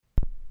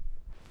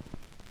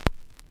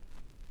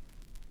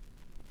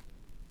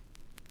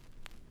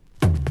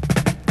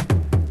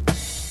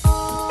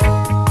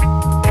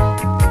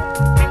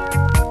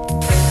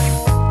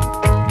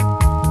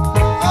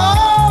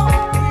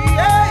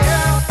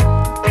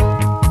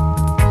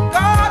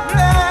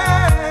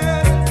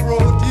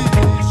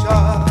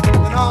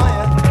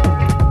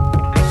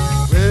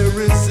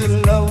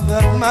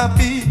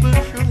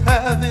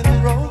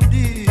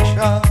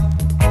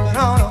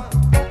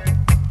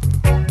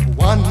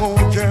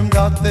germ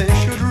that they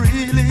should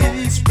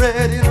really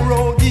spread in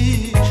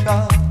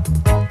Rhodesia.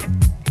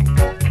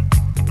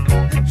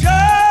 The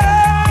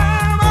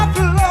germ of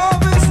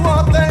love is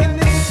what they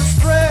need to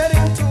spread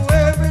into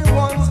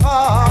everyone's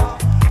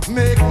heart.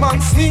 Make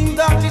man sing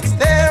that it's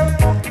there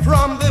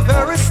from the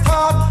very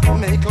start.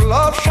 Make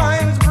love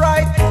shine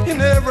bright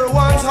in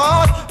everyone's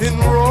heart in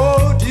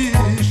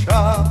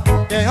Rhodesia.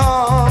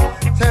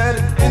 Yeah, tell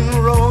it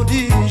in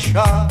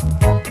Rhodesia.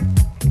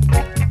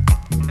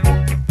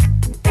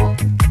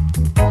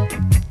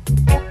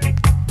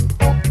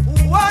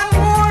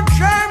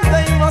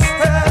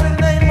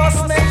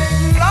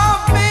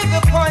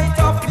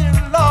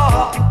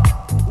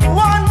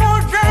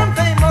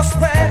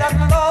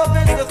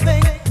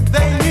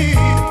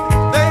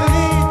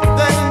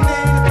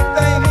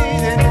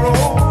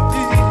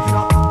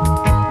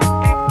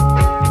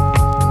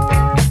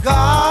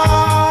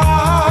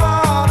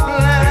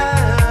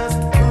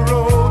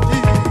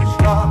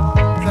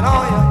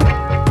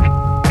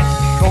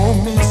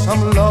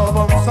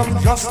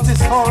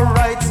 Justice or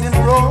rights in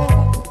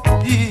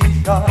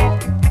Rhodesia.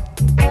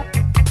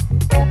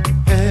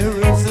 Here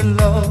is the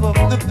love of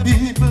the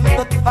people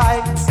that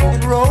fights in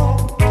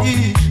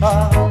Rhodesia.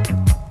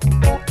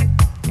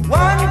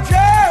 One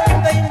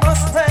germ they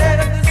must spread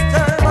in this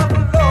term of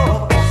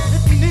love.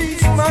 It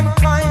needs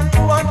mankind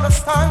to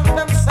understand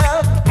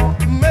themselves.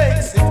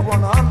 Makes it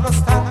one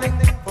understanding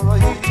for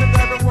each and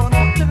every one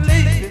to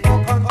live in the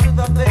country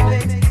that they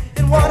make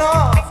in one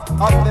half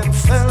of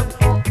themselves.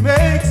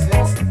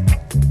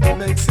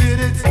 Makes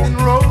it in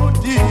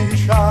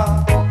Rhodesia,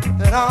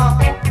 that I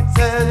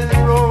said in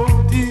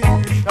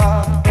Rhodesia.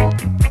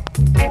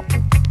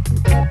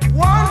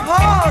 One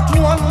heart,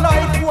 one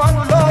life, one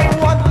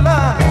love, one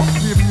land.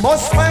 We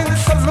must find a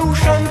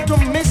solution to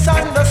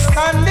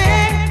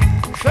misunderstanding.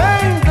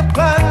 Change the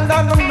plan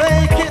and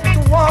make it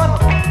one,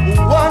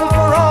 one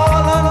for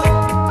all and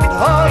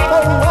all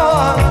for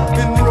one.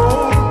 In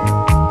Rhodesia.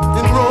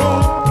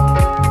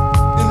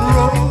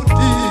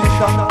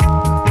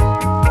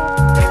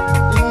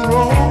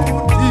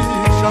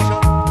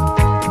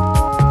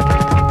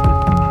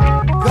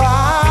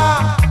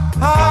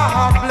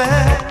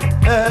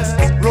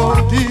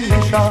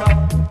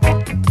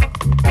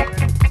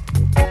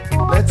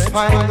 Let's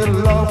find the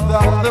love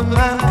that the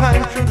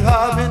mankind should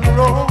have in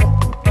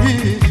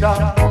Rhodesia.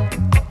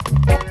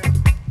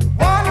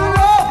 One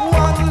love,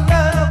 one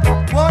land,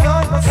 one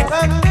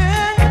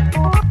understanding.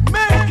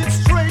 Make it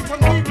straight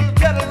and we will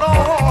get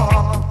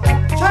along.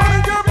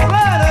 Change your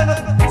plan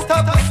and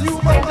stop this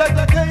human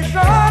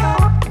degradation.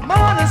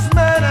 Man is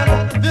man and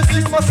this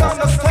you must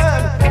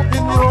understand.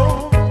 In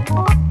Rhodesia.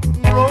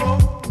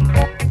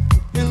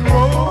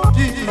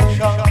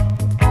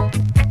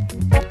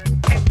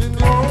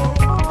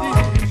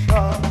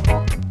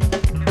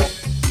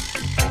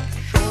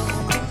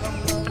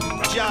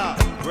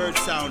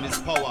 Sound is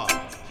power,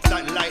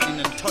 like lightning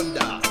and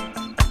thunder.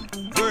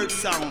 Word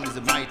sound is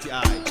a mighty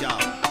eye, Jah,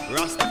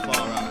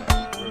 Rastafari.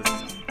 Word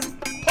sound.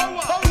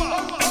 Power, power,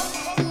 power.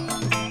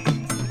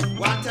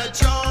 What a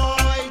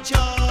joy,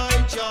 joy,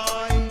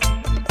 joy.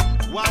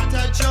 What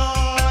a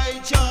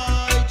joy,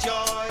 joy,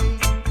 joy.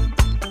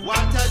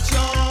 What a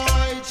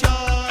joy,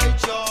 joy,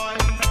 joy.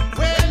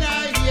 When I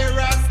hear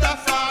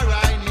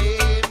Rastafari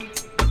name.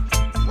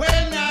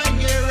 When I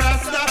hear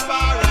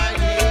Rastafari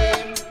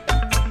name.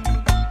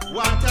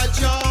 What a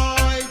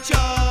joy,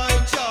 joy,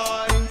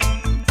 joy.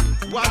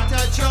 What a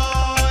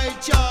joy,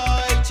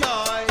 joy,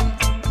 joy.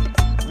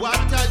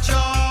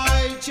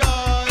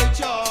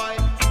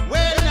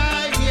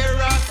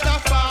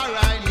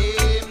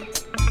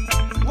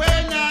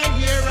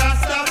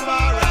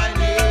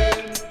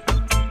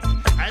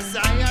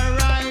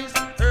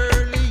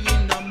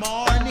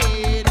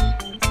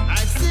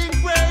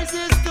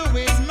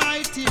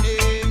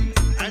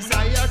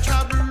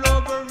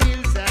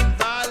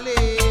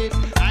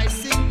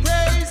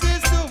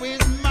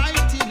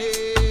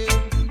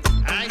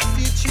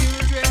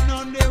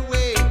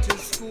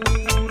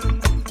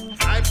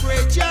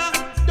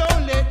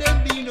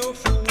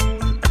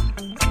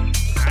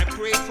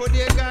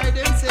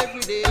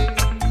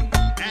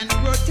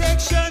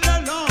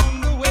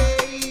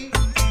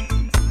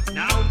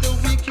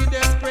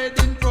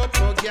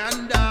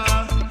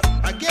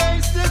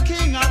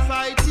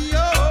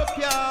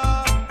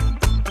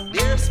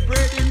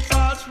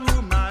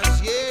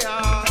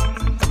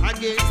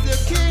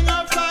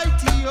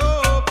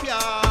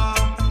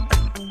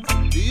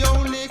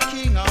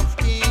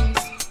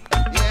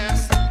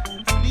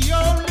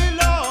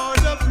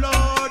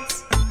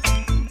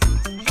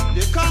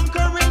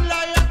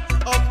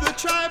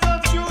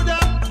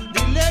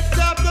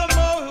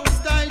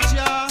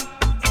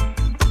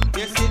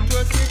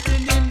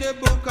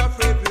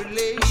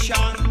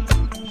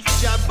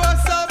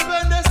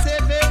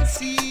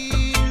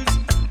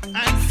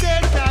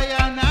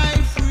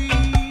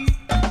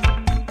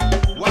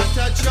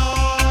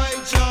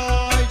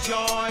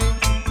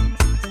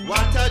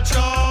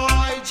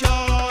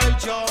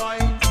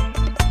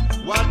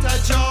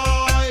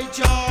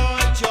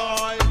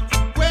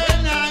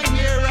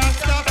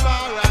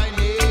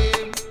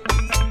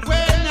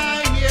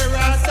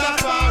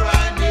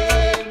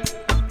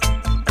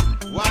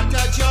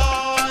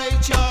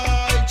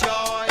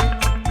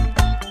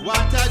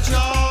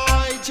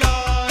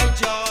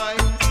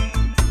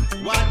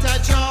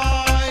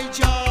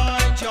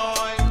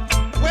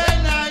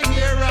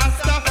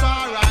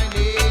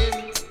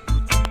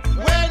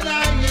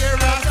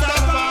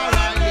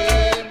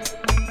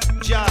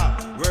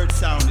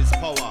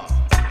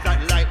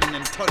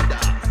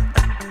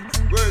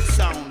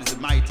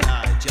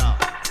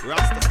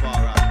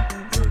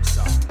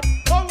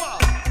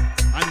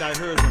 I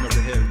heard one of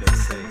the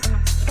elders say,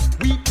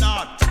 weep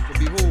not, for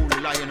behold,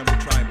 the Lion of the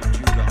tribe of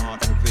Judah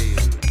hath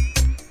prevailed.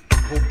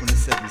 Open the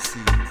seven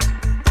seals.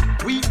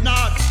 Weep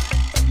not,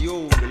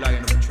 behold, the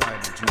Lion of the tribe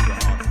of Judah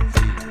hath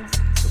prevailed.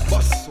 The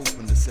bus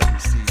open the seven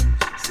seals,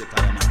 set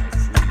I and I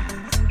free.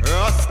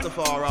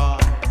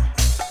 Rastafari.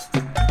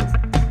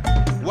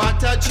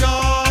 What a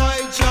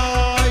joy,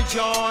 joy,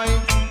 joy.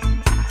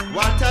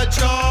 What a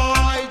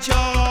joy,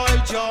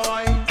 joy,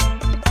 joy.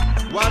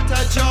 What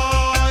a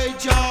joy,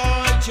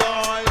 joy,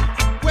 joy.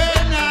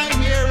 When I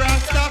hear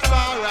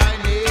Rastafari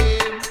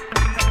name.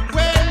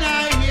 When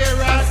I hear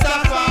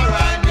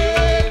Rastafari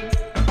name.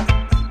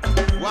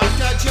 What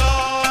a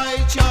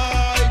joy,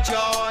 joy,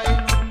 joy.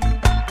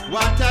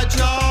 What a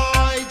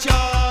joy,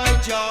 joy,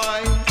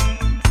 joy.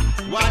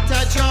 What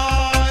a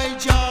joy,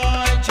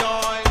 joy,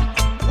 joy.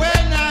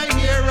 When I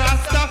hear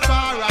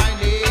Rastafari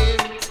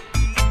name.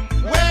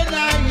 When I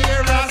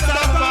hear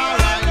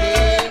Rastafari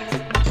name.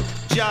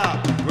 Jah,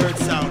 word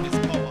sound is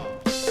power.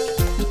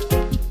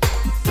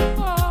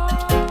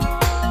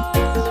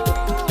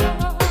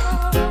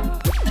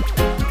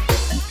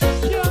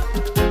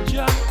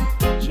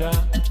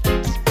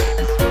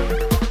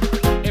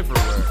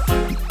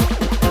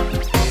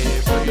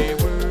 Every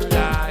word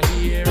I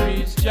hear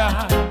is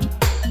Jah,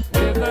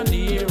 whether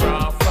near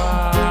or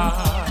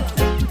far.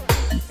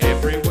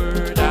 Every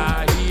word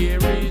I hear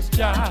is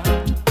Jah,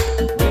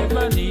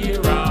 whether near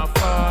or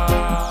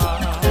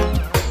far.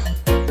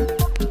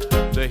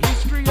 The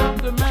history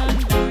of the man,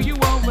 do you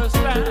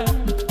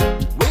understand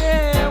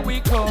where we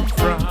come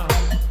from?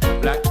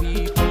 Black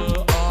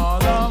people,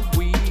 all of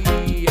we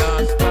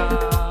are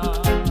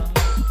stars.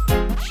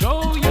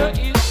 Show your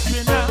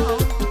history now,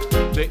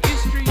 the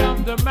history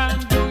of the man,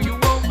 do you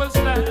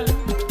understand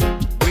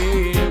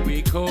where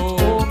we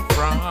come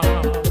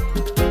from?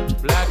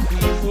 Black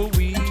people,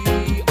 we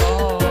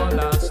all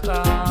are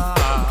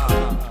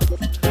stars.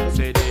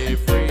 Said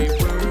every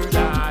word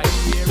I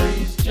hear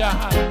is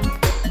Jah,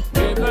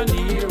 whether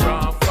near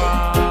or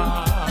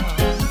far.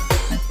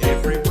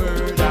 Every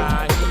word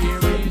I hear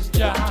is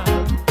Jah,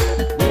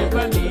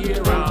 whether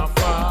near or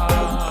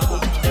far.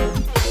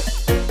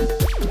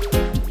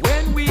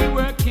 When we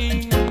were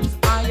kings,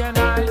 I and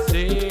I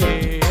say,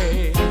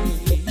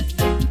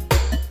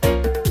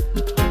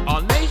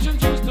 all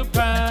nations used to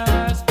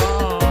pass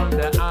on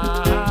the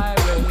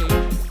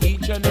highway,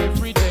 each and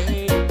every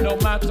day, no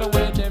matter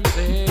where them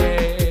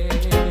say.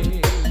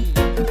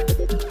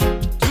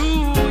 Do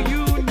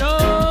you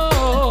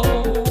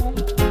know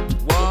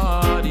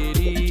what it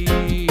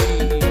is?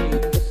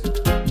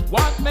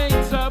 What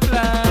makes a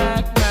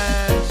black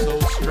man so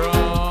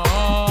strong?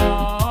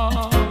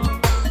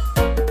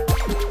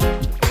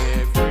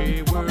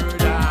 Every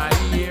word I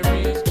hear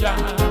is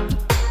Jah,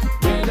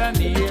 whether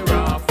near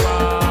or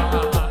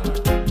far.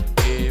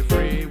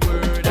 Every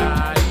word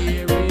I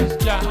hear is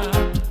Jah,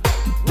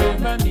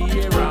 whether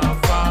near or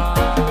far.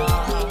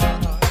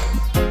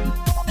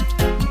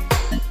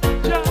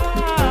 Jah,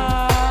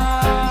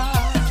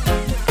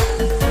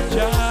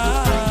 Jah,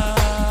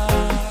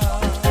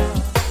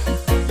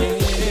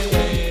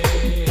 yeah.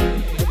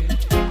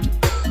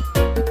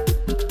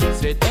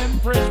 Said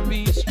Empress,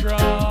 be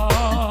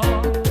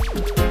strong.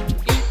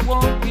 It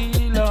won't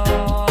be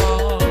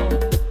long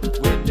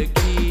when the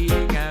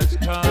king has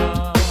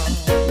come.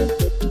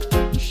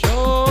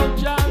 Show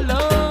Jah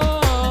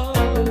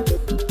love,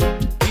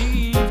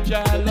 give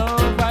Jah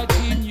love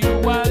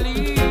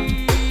continually,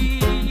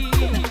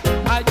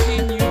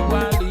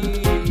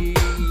 continually.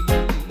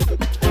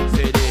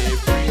 Said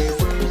every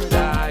word I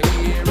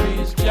hear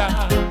is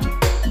Jah,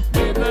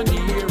 whether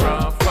near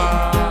or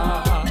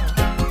far.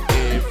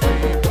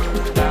 Every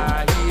word I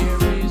hear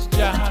is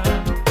Jah,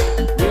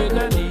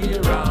 whether near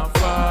or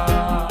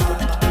far.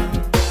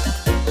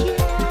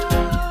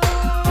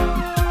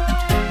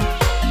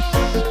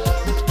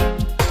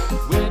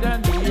 Whether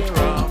near or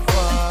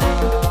far.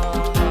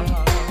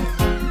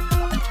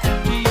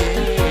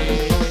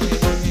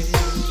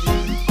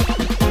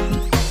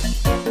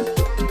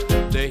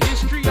 The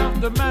history of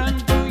the man,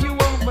 do you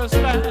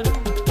understand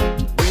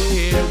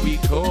where we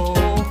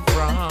come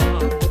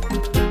from?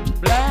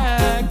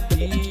 Black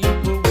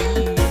people,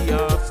 we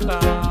are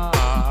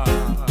stars.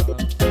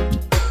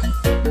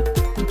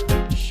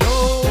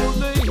 Show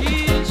the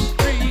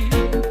history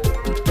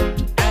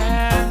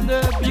and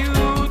the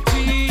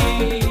beauty.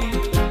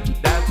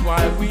 That's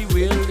why we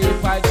will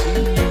live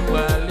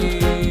continually.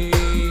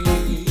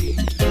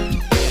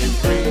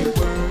 Every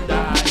word I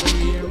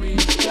hear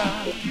is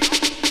Jah,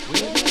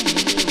 whether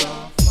near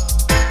or far.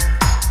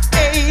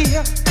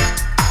 Hey,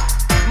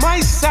 my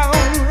sound,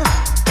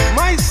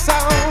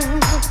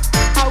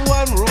 I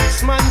want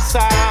rootsman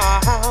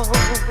sound.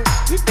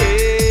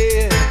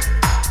 Hey,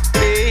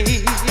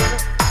 hey,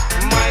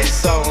 my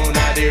sound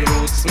are the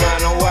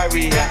rootsman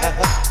warrior.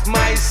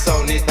 My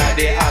sound is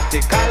the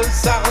article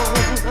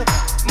sound.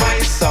 My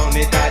sound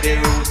is the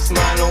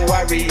rootsman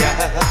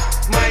warrior.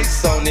 My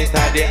sound is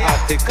the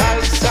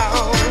article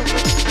sound.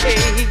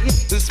 Hey,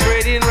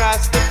 spreading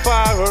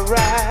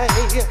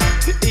Rastafari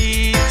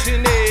each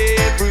and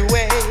every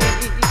way.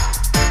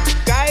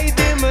 Guide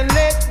them and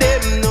let them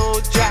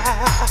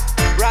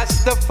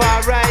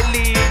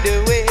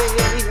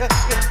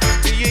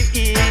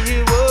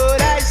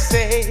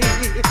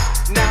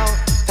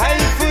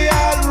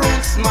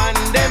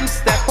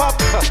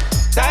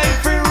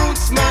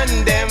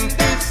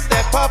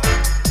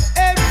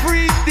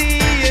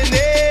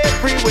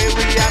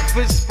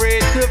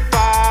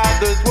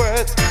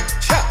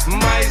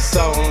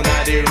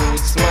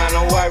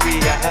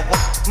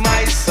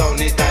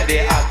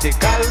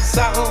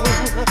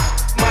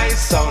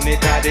sound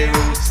it a the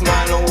roots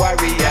man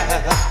warrior.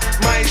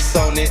 My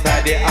sound it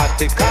a the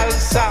article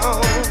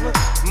sound.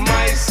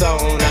 My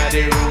sound a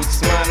the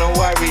roots man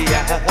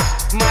warrior.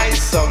 My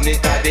sound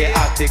it a the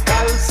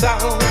article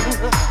sound.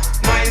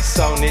 My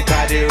sound it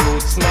a the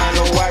roots man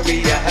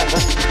warrior.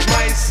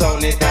 My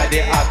sound it a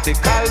the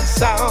article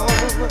sound.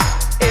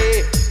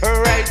 Hey,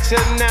 right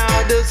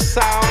now the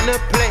sound I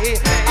play.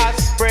 I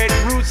spread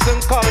roots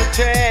and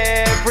culture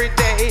every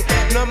day,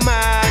 no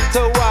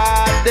matter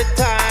what the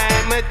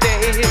time of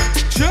day.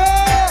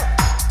 Sure,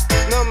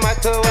 no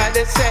matter what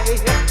they say,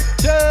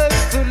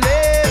 just to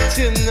let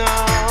you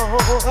know,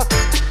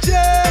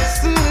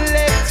 just to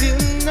let you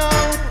know.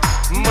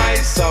 My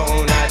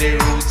sound are the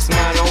roots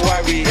man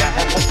warrior.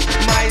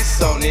 My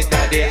sound it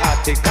are the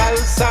article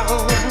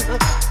sound.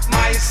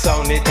 My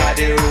sound it are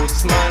the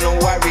roots man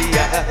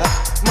warrior.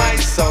 My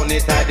sound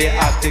it are the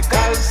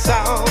article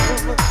sound.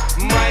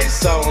 My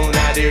sound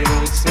are the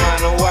roots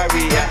man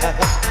warrior.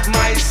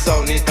 My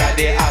sound it are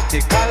the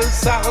article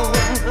sound.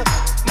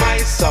 My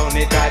sound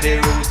it are the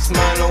roots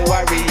man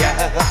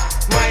warrior.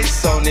 My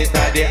sound it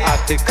are the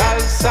article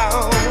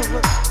sound.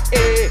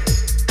 Hey,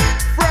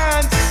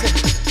 France,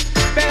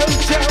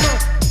 Belgium,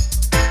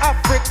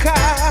 Africa,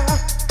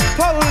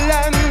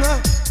 Poland,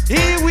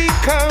 here we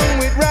come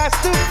with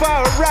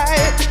Rastafari,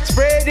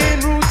 spreading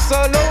roots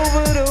all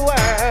over the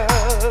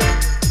world.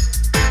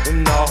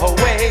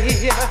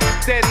 Norway,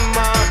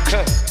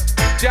 Denmark,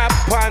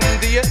 Japan,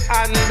 do you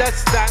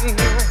understand?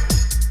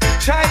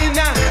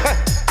 China,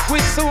 we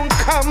soon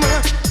come,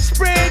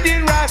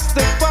 spreading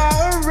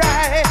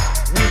Rastafari.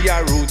 We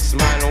are roots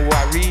man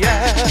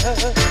warrior.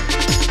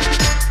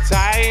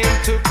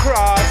 Time to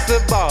cross the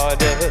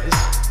borders.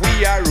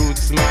 We are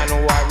roots man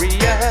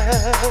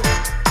warriors.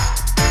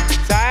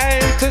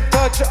 Time to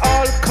touch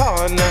all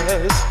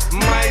corners.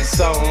 My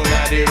sound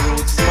are the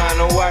roots man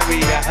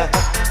warrior.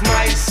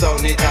 My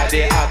sound it are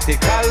the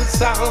article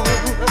sound.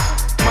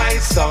 My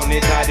sound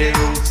it are the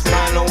roots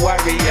man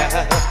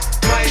warrior.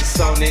 My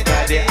sound it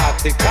are the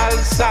article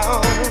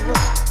sound.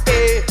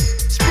 Hey,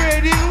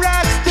 spreading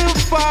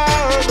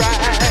Rastafari,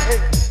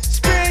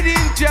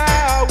 spreading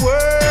Jah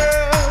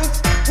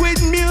words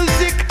with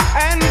music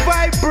and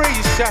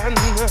vibration,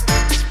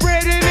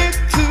 spreading it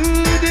to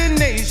the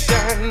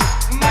nation.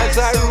 As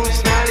a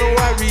roots man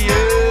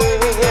warrior,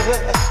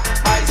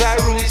 as a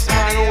roots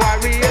man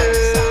warrior,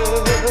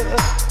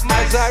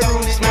 as a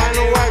roots man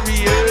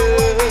warrior,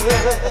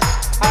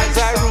 as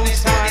a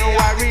roots man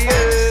warrior.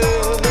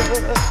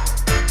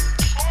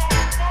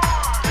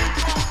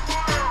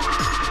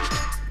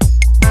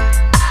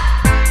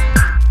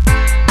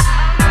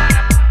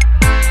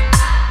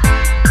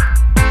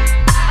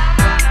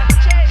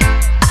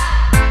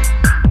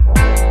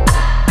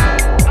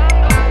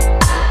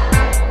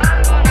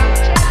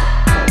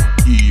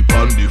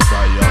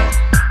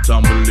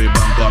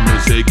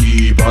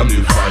 Keep on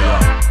the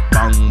fire,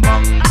 bang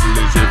bang,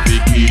 let's say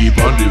keep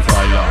on the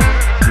fire.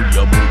 Pull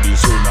your body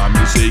so now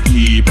me say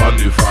keep on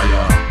the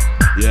fire.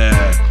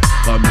 Yeah,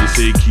 come me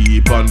say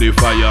keep on the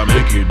fire,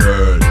 make it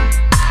burn.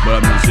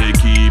 But me say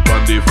keep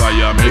on the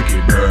fire, make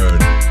it burn.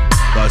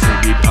 Cause it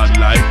did hot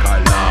like a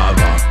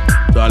lava.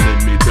 So let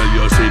me tell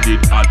you, say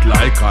it hot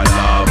like a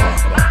lava.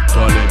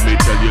 So let me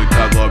tell you,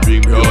 that go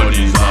bring your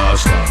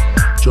disaster.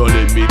 So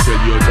let me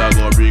tell you, that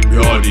go bring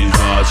your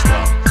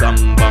disaster.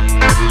 Sang bang,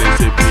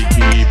 let's say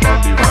keep on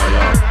the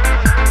fire.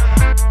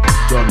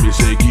 So me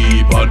say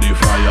keep on the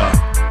fire.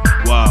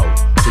 Wow,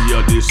 tell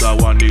you this I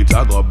want it,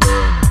 I go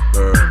burn,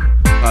 burn.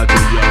 I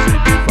tell you say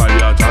the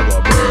fire, I go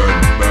burn,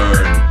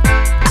 burn.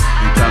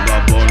 It I go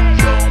burn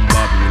down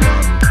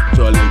Babylon.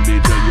 So let me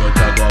tell you,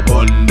 I go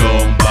burn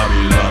down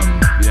Babylon.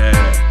 Yeah,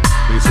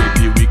 they say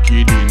the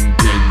wicked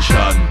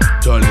intention.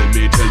 So let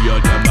me tell you,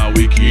 them a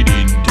wicked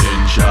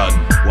intention.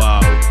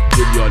 Wow,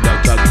 tell you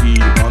that I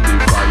keep on the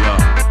fire.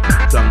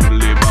 Tangle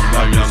bang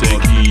bang, you say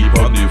keep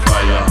on the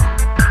fire.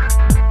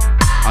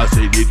 I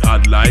said it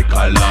hot like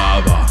a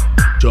lava.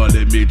 So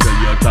let me tell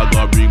you, that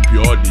go bring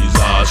pure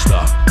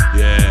disaster.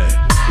 Yeah,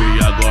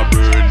 we a go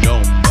burn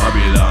down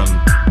Babylon.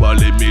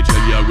 But let me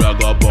tell you, we a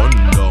go burn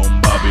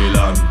down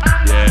Babylon.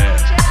 Yeah,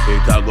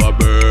 it a go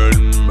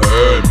burn,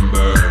 burn,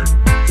 burn.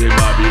 Say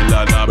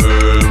Babylon a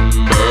burn,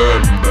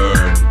 burn,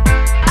 burn.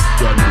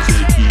 So me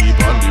say keep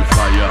on the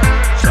fire.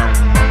 Sang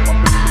bang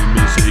bang,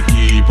 me say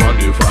keep on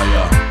the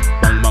fire.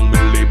 Bang bang,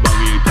 me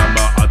bang it and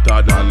be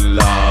hotter than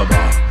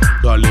lava.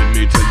 So let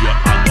me tell you,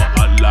 I go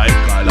hot like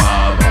a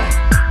lava.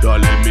 So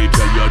let me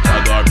tell you, I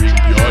go bring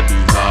pure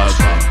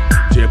disaster.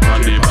 Japan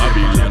the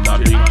Babylon a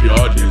bring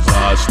pure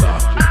disaster.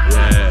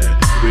 Yeah,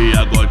 we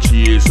a go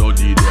chase out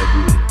the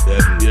devil.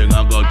 Yeah,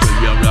 I go tell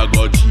you, we a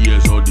go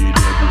chase out the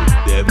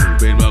devil.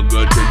 When we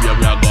go tell you,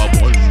 we a go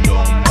burn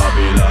down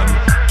Babylon.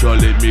 So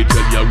let me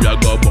tell you, we a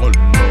go burn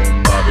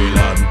down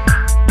Babylon.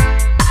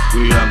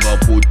 We a go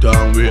put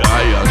on we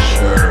iron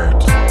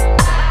shirt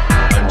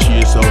and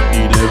chase out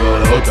the devil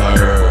out of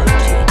earth.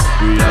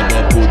 We a go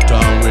put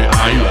on we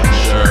iron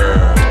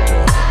shirt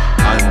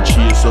and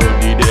chase out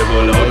the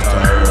devil out of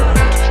earth.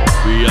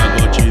 We a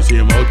go chase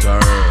him out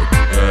of earth.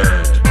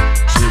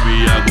 Yeah. See we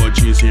a go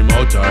chase him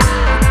out of earth.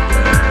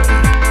 Yeah.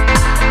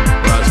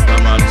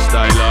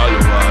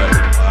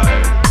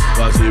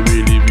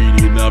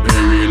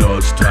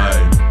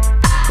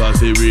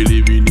 say we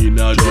living in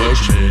a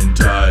judgment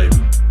time.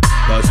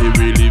 Cause say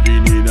we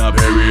living in a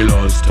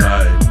perilous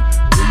time.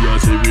 We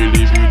say we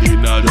living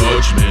in a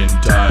judgment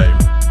time.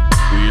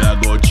 We are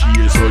go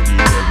chase out the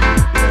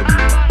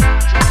devil.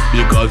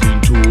 Because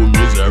in too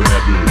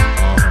miserable.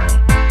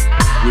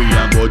 We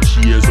are go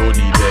chase out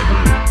the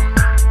devil.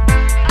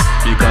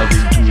 Because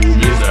in too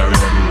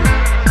miserable.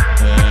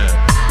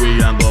 We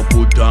are go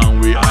put on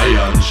we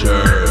iron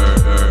shirt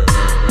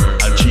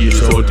and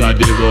chase out the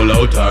devil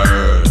out of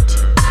earth.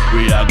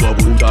 We are go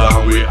put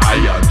on we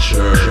iron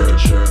shirt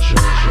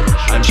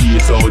and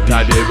chase out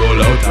the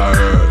devil out of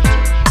earth.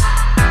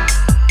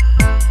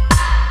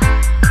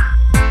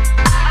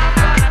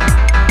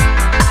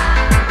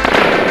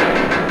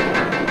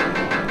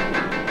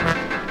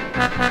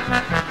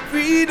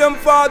 Freedom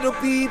for the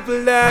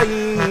people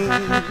dying.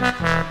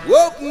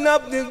 Open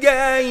up the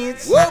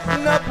gates,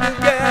 open up the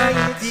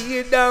gates.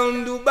 Tear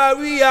down the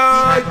barrier,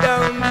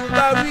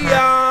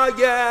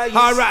 yeah.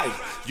 Alright.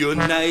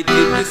 United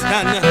we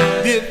stand,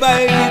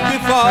 divided we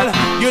fall.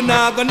 You're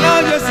not gonna know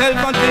yourself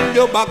until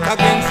you're back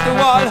against the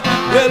wall.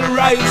 Well,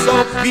 rise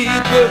up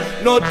people,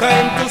 no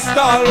time to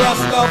stall.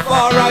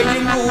 Rastafari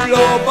in rule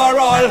over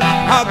all.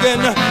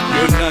 Again,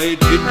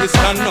 united we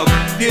stand up,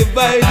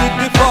 divided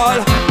we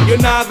fall.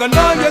 You're not gonna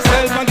know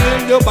yourself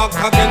until you're back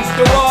against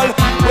the wall.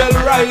 Well,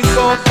 rise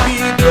up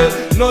people,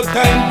 no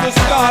time to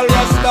stall.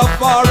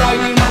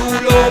 Rastafari in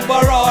rule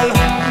over all.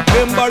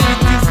 Remember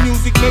it is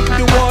music make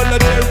the wall of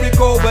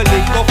Jericho well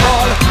it go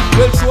fall.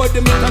 Well, show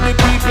them it and the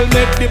people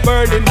make the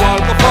burning wall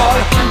go fall.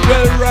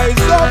 Well,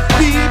 rise up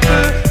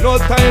people, no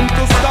time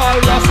to stall.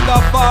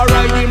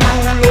 Rastafari in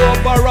rule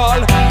over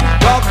all.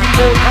 Talking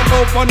about a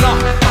governor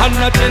and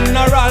a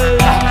general.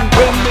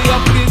 When me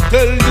have to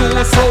tell you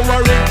so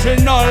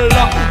original.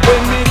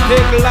 When me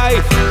take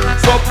life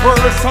so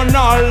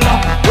personal.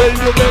 Well,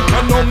 you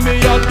better know me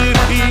as the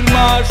field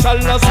marshal.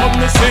 So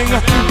me sing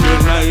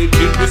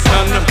united we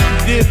stand,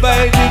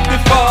 divided we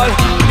fall.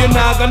 You're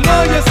not gonna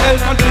know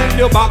yourself until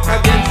you're back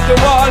against the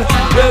wall.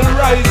 Well,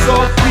 rise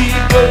up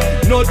people,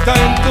 no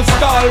time to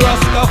stall.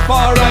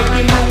 Rastafari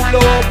in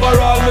rule over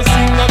all. Me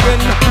sing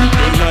again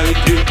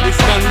united we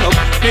stand up,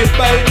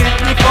 divided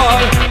we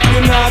fall.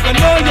 You're not gonna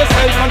know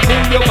yourself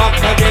until you're back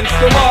against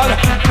the wall.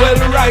 Well,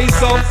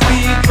 rise up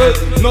people,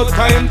 no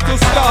time to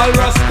stall.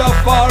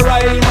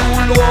 Rastafari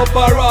rule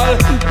over all.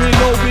 We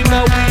know we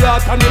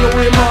heart and we know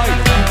we mind.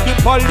 The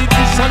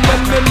politician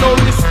them no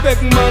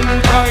respect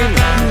mankind.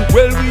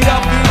 Well, we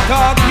have been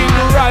talking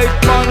right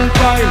on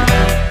time.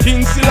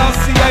 King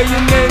Selassie,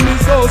 your name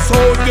is also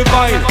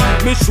divine.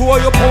 Me show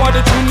you power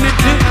the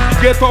Trinity,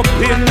 get up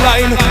in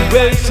line.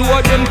 Well, show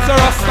them to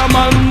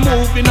Rastaman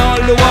moving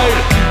all the while.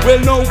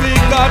 Well, now we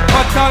got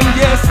pattern,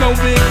 yes, now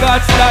we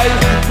got style.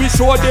 We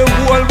show the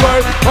whole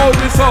world how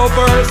we so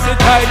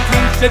versatile.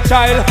 Teach the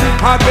child,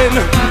 again,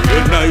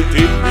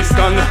 united we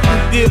stand,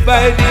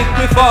 divided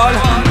we fall.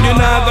 You're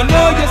not gonna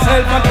know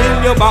yourself until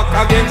you're back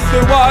against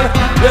the wall.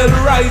 Well,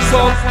 rise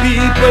up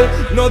people,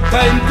 no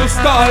time to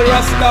stall.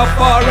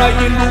 Rastafari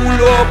in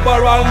rule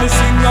over all. Me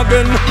sing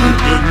again,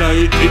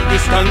 united we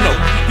stand up,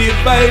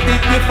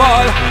 divided we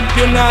fall.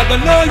 You're not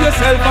gonna know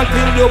yourself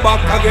until you're back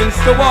against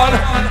the wall.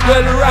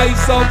 Well,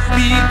 rise up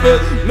people,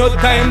 no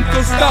time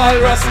to stall.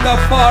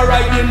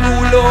 Rastafari in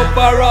rule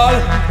over all.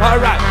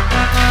 Alright.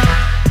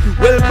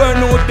 Well, burn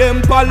out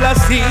them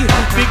policy,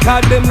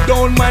 because them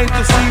don't mind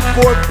to see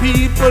poor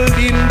people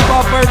in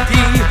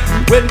poverty.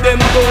 When them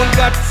don't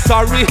got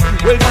sorry,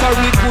 well,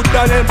 sorry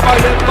coulda never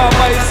ever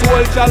buy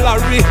soldier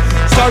Larry.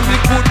 Sorry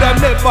coulda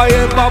never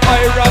ever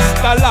buy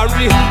Rasta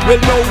Larry.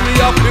 Well, now we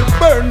have to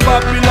burn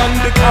Babylon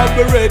because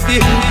we ready.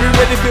 We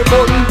ready to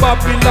burn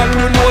Babylon,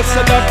 you know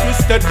so that we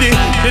steady.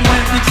 The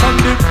lyrics on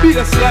the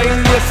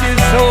bassline, yes, is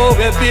so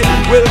heavy.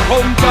 Well,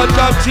 come judge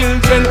our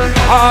children,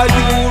 are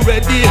you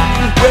ready?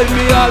 Well,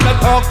 me all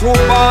talk to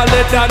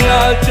Ballad and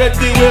all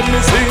jetty when we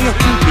sing.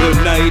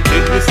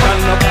 United we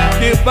stand up,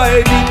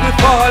 divided we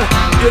fall.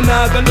 You're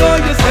not gonna know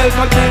yourself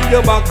until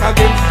you're back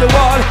against the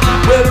wall.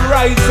 Well,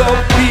 rise up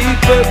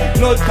people,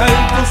 no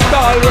time to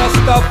stall.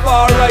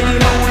 Rastafari in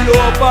rule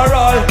over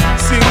all.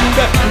 Sing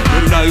that.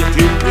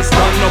 United we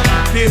stand up,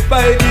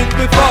 divided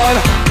we fall.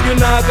 You're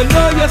not gonna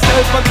know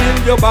yourself until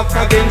you're back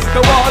against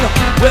the wall.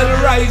 Well,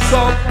 rise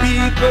up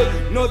people,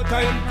 no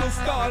time to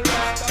stall.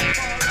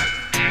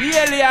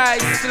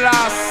 Ellis,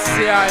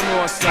 Selassie, I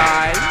know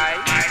side.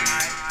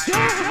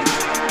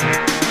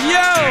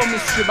 Yo,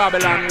 Mr.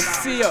 Babylon, we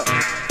see you.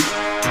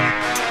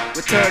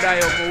 The third eye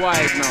open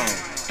wide now.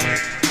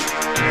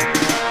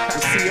 We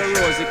see your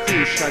Rosy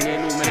Cushion, your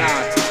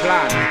Illuminati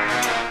plan.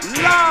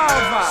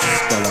 Lava!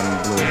 Stelin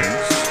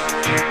Blues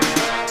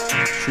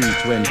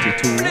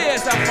 322.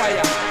 Blaze of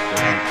fire.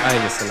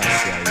 Ellis,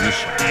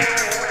 Iration.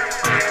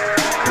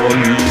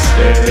 Police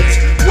states,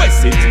 where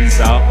cities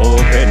are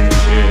open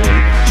jail.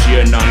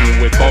 Chain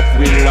and wake up,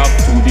 we love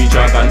to the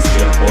dragon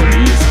still.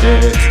 Police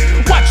states,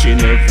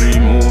 watching every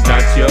move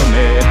that you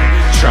make.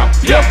 Trap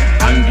you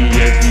and the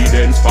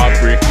evidence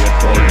fabricate.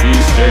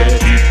 Police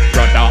states,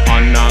 brother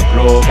on a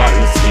global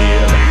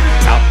scale.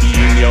 Tap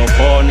in your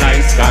phone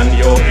line, scan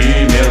your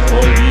email.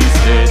 Police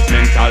statement.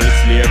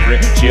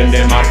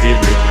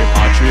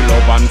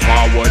 love and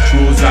forward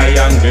through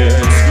Zion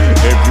gates.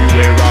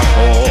 Everywhere I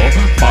go,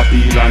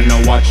 Babylon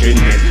are watching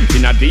me.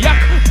 In a Diak,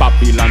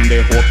 Babylon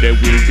they hope they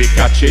will be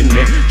catching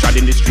me.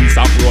 Treading the streets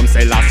of Rome,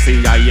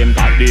 Selassie I am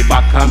got the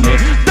back of me.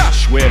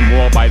 Dash way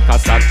mobile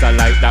cause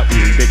satellite that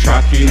will be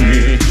tracking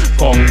me.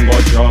 Congo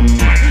drum,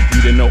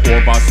 you didn't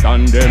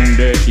overstand them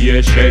the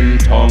Asian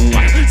tongue.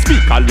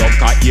 Speak a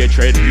local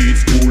hatred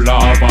leads to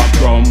lava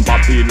from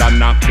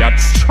Babylon a cat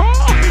strong.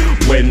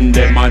 When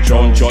them a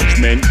drown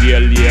judgment,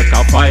 they'll lake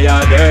a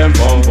fire them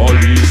from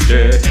police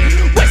state.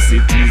 West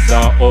cities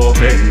are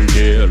open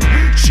jail.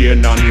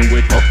 Shannon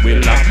wake up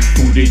will up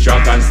to the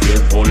dragon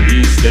still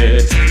police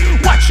state.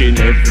 Watching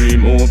every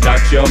move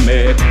that you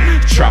make.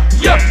 Trap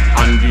you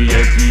and the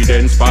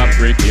evidence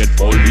fabricate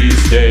police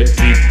state.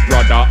 Big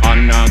brother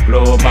on a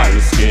global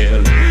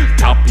scale.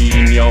 Tap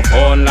in your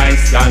phone line,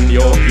 scan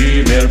your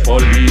email.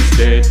 Police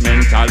state,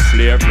 mental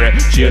slavery.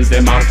 Chains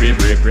them off with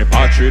break.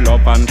 Repatriate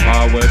love and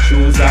power.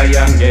 Choose a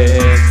young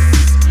guest.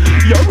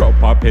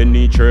 Europe a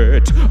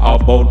penetrate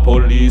about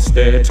police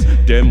state.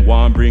 Them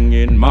want bring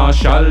in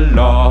martial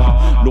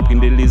law. Look in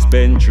the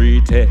Lisbon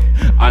Treaty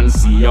and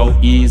see how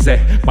easy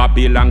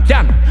Babylon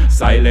can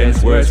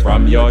silence words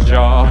from your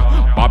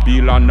jaw.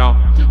 Babylon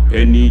a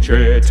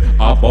penetrate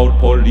about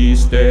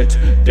police state.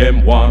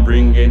 Them want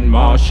bring in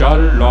martial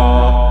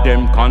law.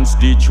 Them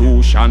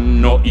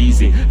constitution no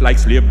easy. Like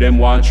slave them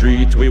want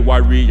treat we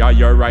warrior.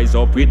 You rise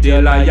up with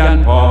the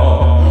lion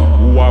paw.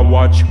 Who a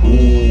watch who?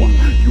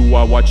 You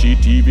a watch it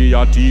TV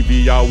or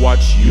TV a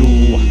watch you.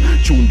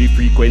 Tune the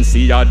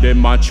frequency of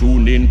them a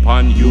tune in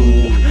pan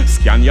you.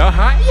 Scan your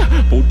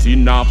eye, put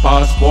in a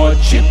passport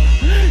chip.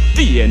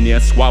 DNA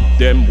swap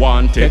them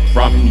want take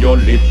from your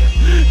lip.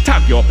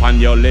 Tag you up on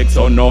your legs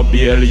so no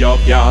bail you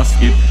can't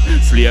skip.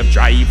 Slave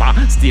driver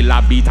still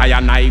a beat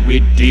and I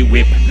with the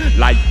whip.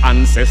 Like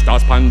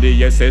ancestors pan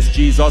the SS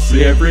Jesus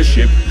slavery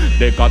ship.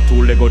 They got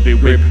two leg of the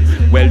whip.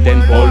 Well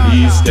then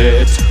police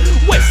state.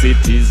 West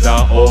cities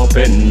are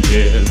open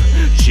jail.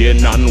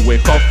 Shannon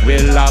wake up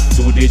well up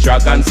to the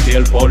dragon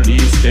scale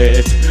police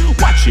state.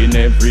 Watching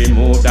every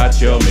move that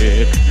you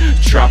make.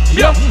 Trap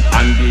you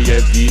and the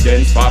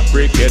evidence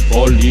fabricate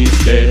police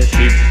state.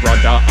 Big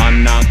brother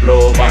on a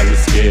global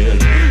scale.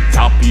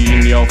 Tap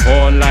in your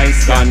phone line,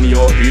 scan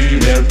your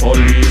email.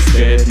 Police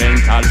state,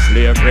 mental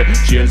slavery.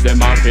 Change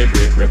them off a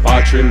break.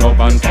 Repatriate love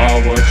and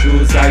power.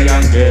 Choose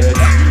Zion gates.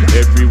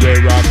 Everywhere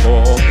I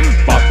go,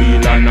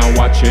 Babylon are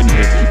watching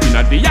me. In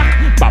a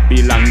Diak,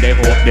 Babylon they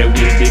hope they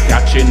will be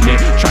catching me.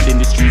 Treading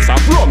the streets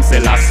of Rome,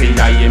 Selassie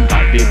I am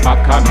got the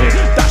back of me.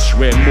 Dash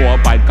way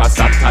mobile cause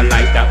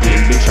satellite that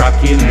will be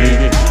tracking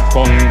me.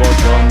 Congo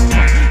drum,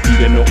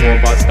 even no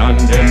overstand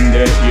them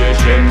the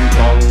Asian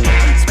tongue.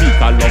 Speak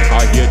a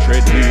local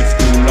hatred leads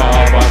to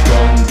lava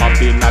from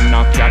Babylon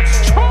a cat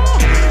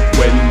strong.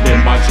 When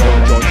them a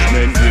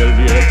judgment will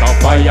lake a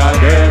fire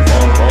them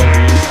from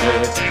police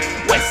state.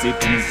 West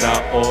cities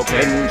are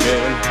open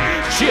jail.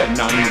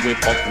 Shannon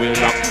wake up will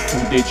up to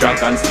the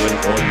dragon still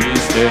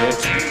police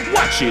state.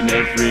 Watching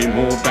every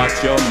move that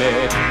you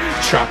make.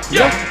 Trap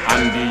you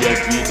and the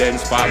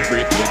evidence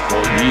fabricate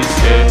police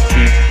state.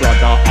 Big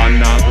brother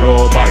on a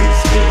global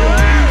scale.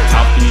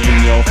 Tap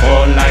in your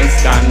phone line,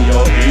 scan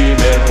your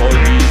email.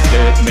 Police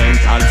state,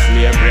 mental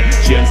slavery.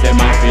 Change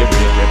them off a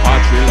break.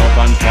 Repatriate love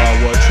and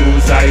power.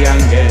 Choose Zion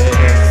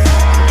gates.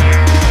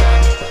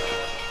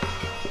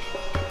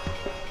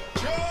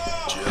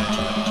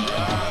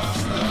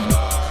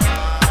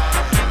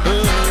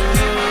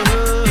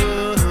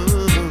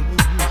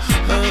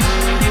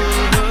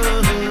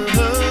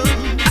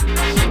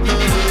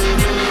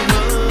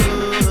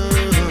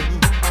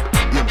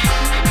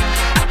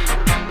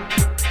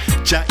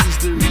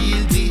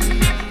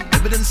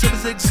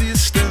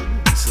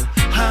 Existence,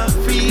 I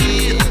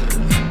feel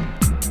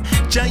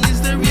Jah is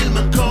the real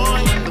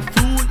McCoy. The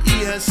fool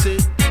he has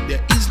said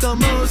there is no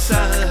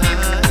Messiah.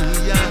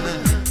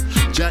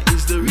 Jah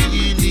is the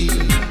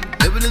real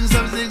evidence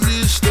of his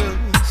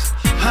existence,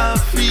 I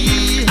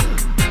feel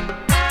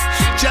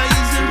Jah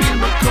is the real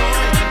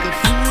McCoy. The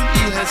fool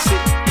he has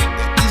said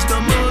there is no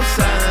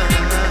Messiah.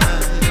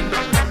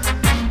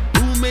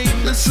 Who make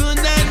the sun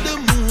and the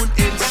moon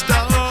and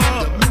stars?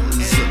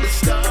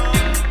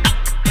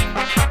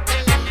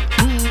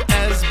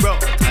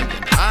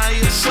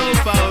 So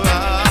far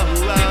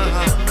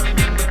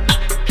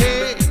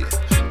hey,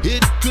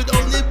 it could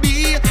only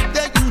be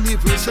the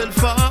universal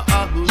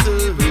Father.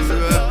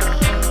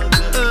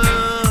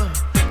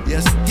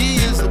 Yes, he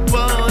is the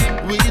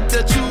one with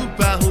the truth.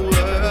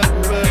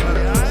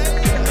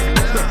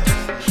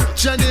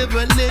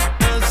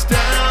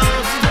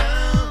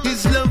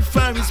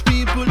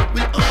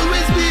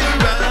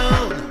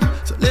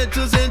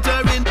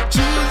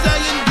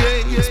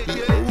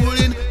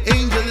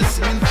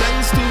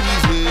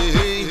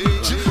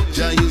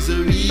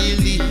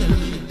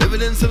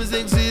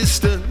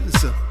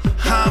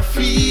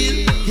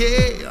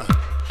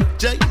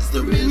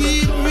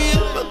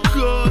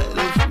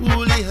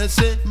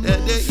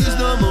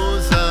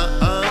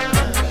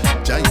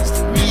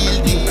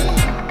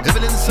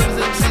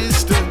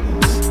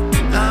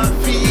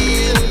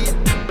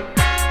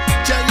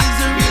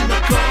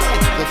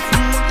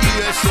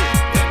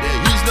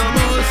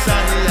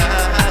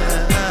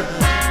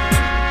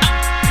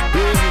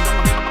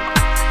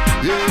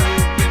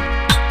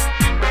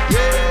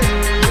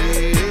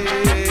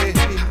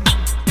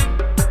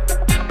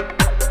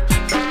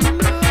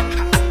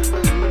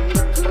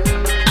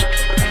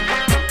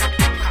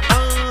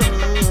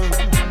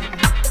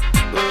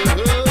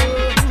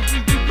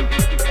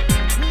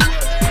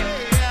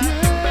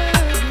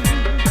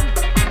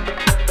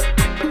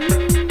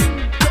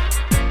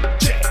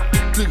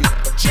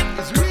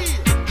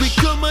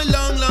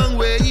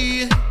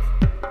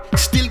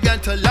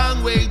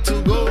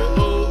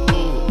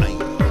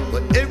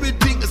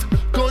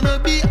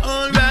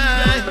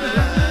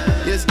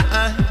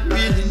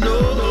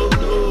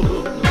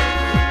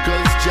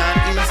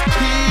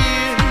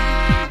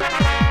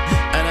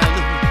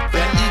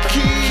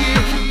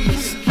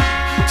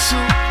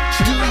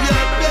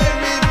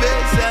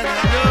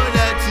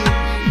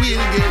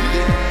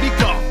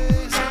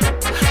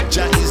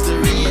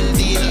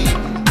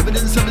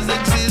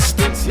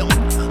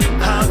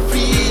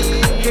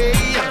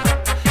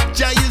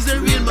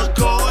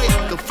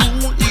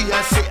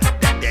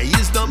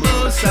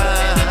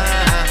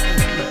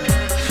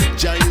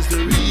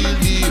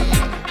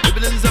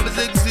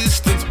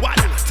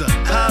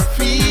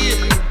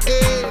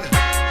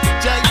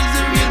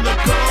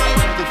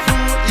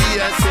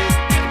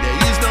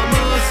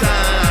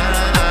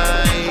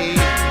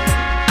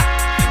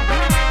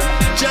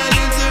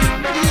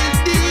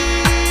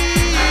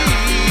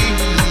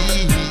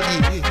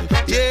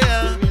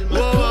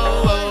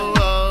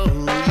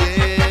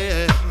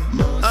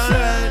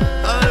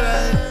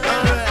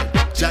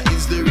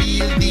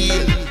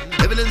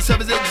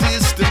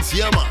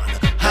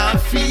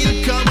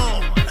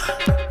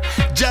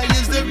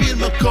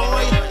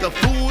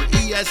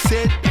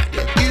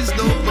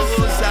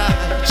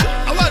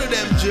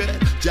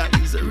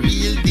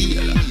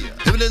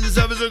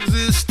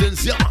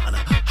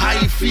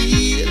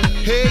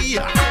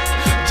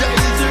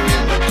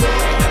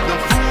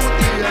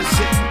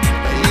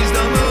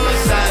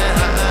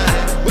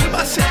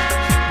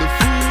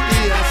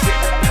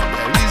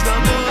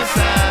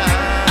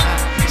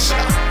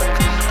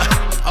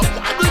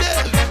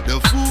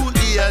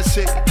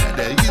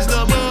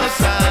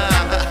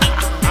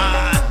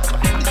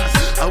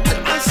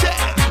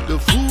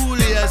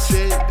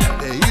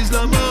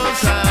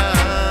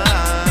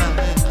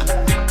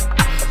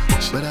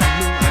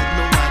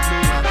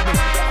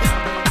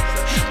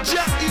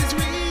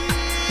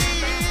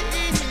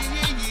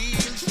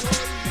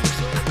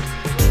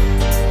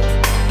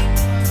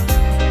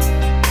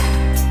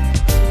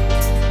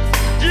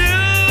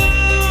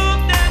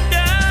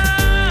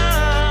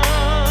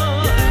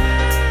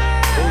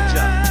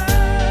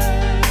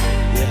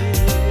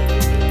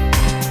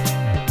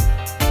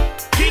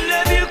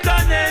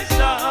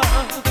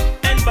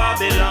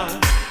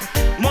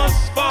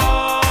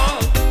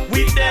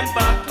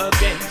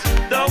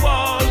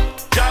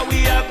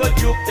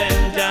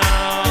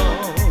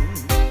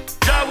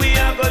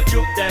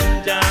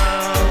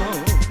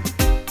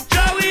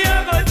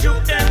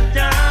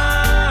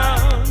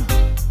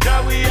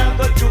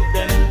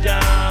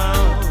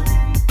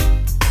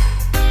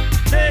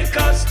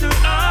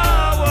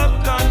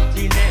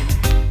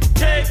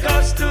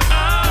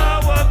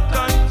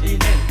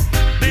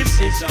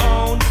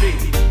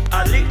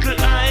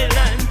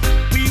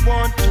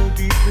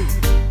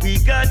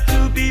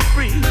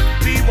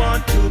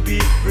 be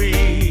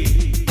free.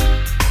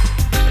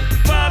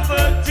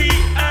 Poverty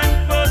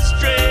and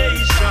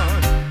frustration,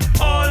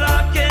 all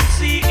I can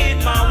see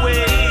in my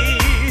way,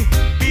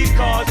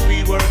 because we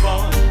were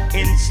born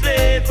in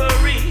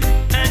slavery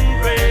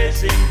and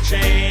raised in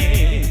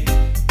chains,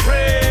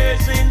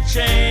 raised in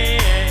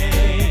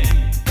chains,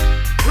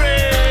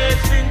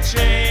 raised in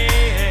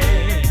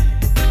chains.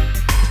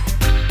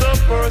 The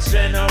first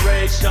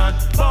generation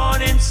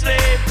born in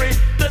slavery,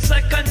 the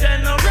second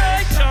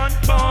generation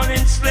born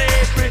in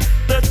slavery,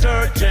 the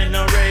third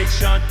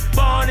generation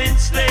born in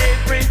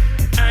slavery,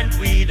 and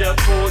we the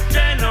fourth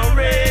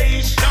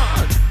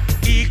generation,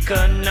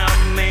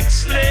 economic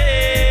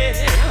slave.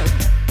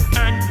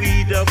 And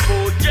we the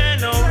fourth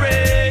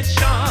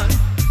generation,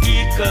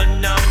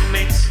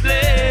 economic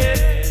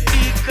slave,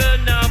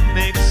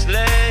 economic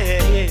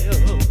slave,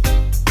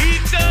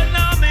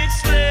 economic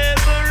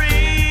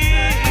slavery,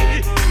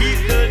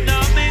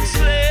 economic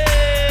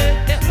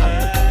slave,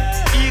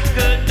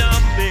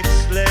 economic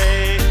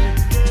slave.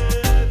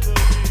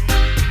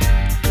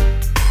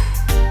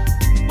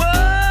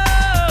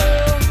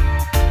 Whoa,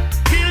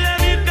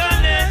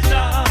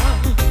 Nebuchadnezzar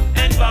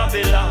and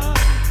Babylon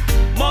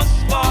must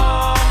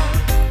fall.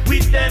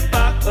 With them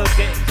back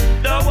against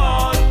the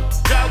wall,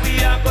 that we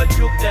are gonna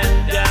juke them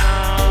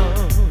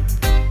down.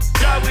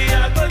 That we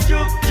are gonna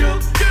juke them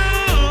down.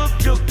 We are gonna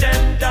juke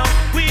them down.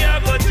 We are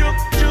gonna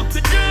juke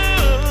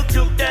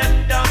them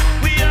down.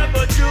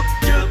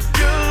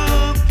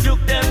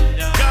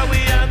 That we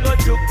are gonna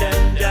juke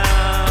them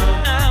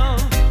down.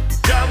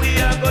 That we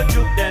are gonna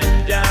juke them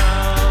down.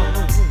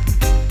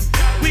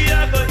 We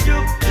are gonna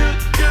juke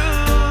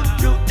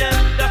them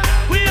down.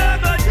 We are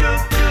gonna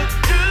juke them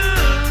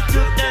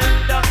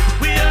down.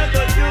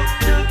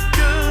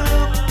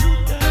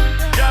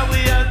 We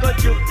are gonna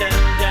juke them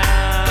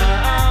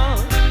down.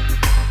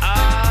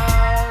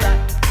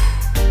 Alright.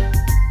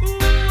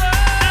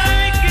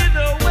 Take it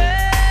away.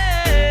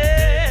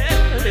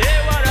 Hear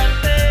what I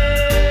say.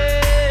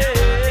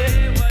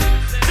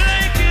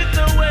 Take it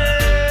away.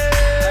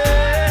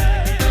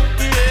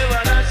 Hear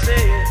what I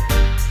say.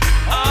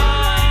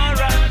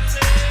 Alright.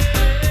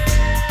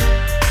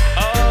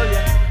 Oh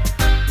yeah.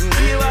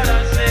 Hear what I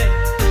say.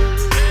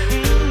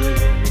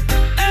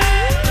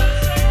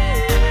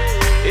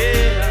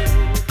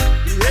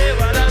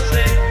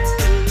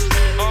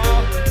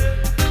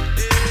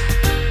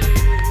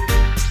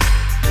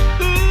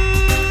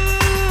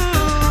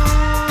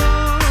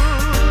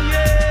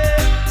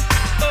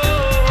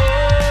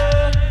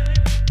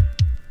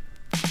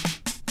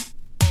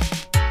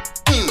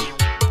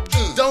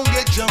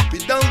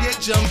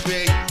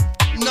 Jumping,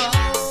 no.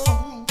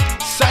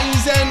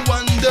 Signs and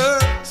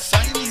wonders,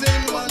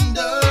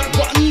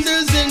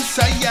 wonders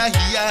inside ya.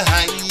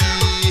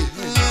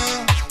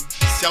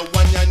 So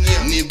when your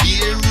name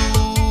Nibiru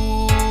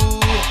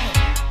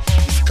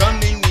is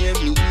coming near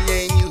me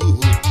and you.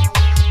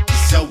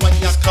 So when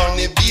you call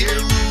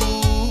Nibiru,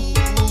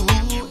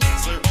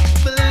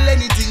 but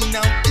anything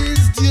now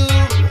is due.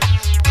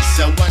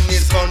 So when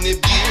it's called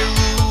Nibiru,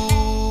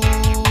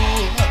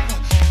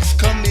 it's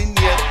coming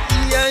near me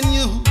and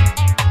you.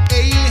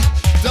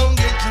 Don't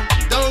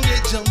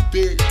get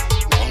jumpy.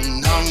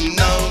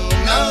 No.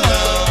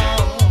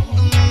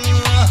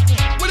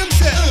 What I'm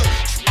saying?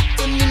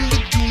 Sitting in the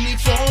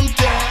uniform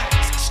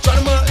tags,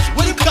 astronomers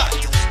with a cut,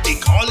 they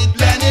call it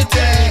planet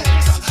X.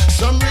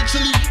 Some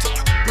ritually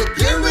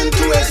preparing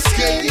to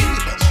escape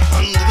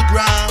under the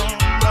ground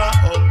or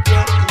up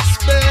there in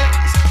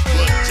space.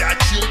 But your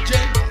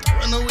children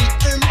run away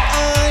and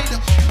hide.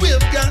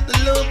 We've got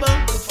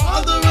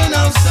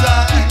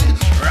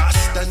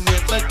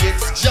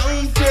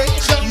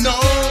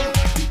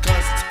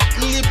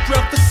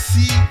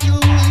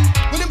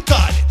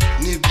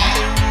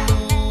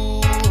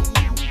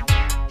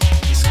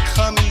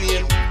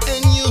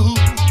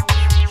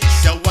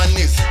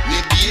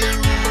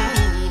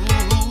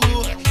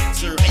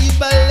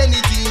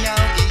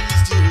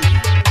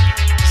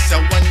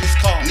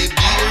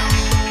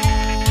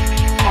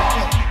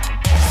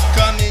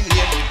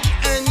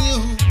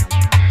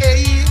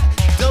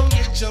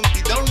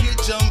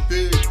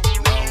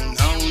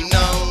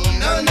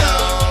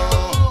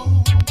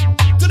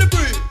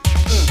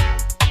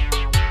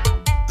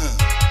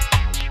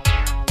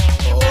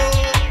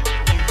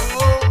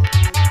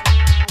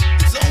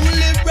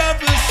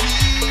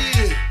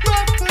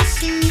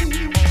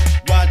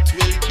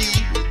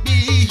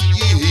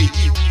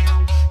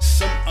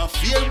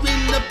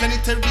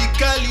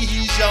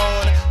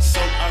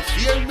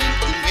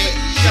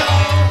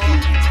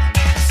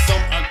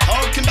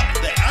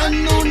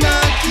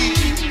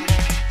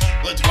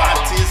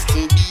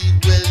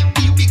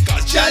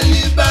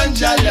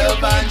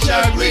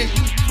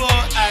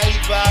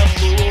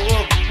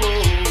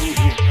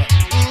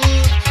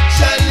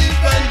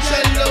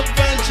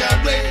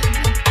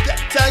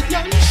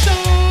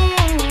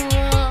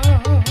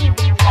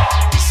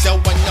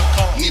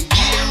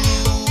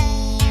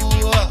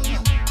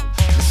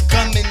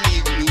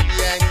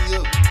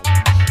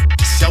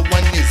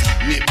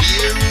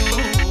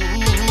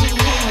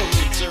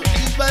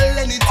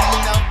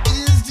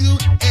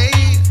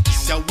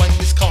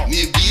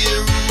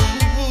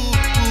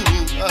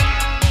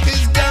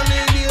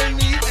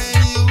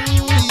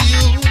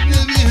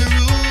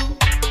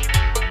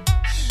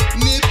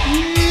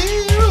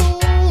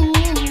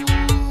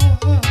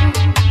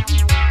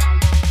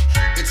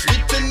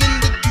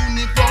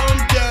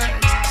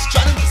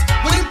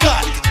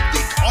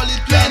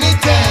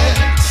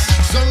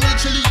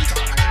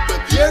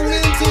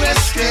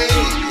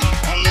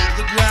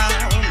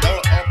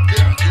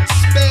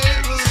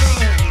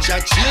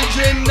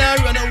children now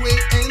run away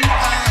and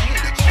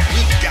hide.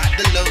 We've got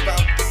the love of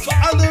the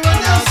Father on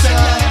our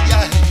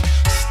side.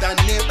 Stand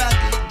there back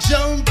and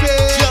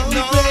jumping,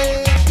 no,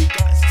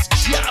 because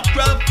it's your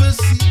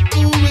prophecy.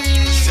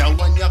 So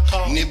when you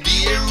come,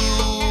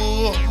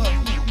 Nibiru,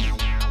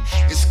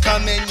 it's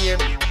coming here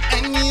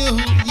and you,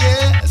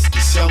 yes.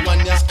 So when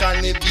you come,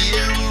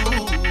 Nibiru,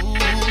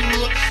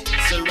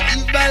 it's a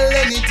rival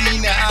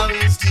anything now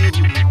is you.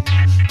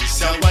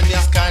 So when you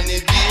come,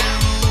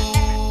 Nibiru,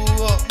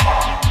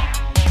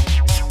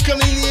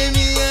 come in here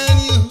me and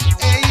you,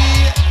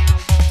 hey.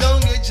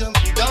 Don't get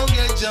jumpy, don't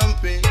get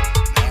jumpy.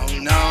 No,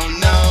 no,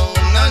 no,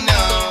 no,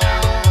 no.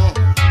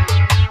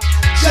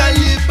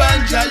 Jalib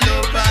and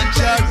Jalop and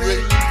Jarre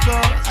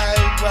for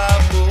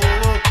Ibabo.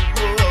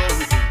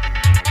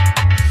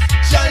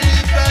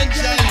 Jalib and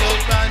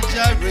Jalop and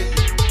Jarre,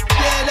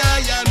 then I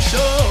am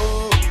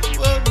sure.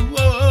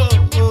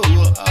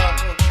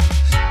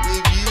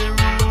 Nibiru,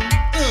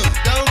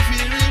 don't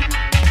fear it,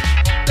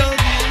 don't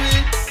fear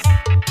it.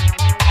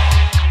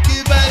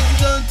 Give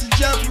eyes on to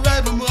Jump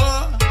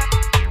Rivalmore.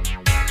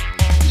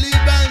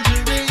 Live and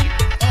Jarre,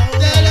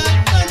 then I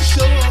am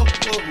sure.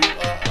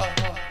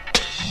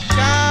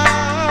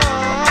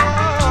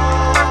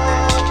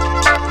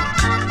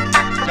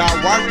 The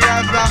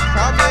warriors are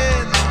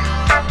coming.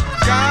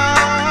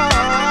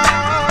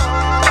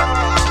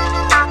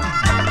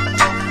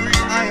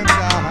 Free I am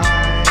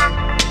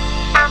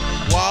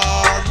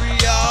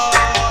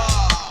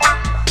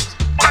warriors.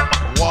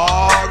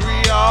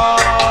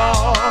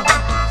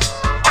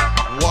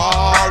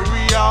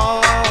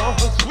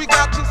 We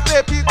got to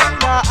step into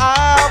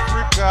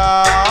Africa.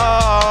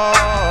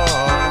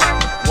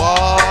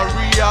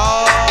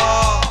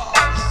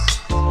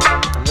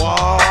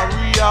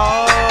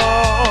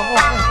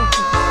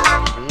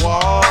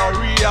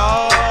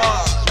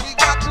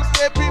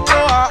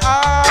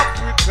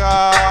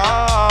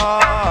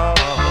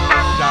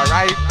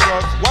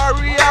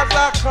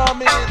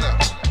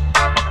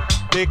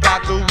 They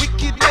got the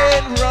wicked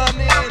men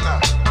running.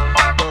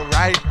 The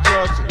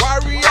righteous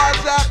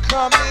warriors are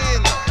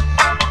coming.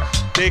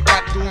 They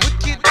got the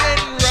wicked men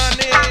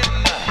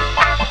running.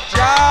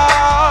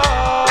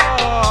 Jah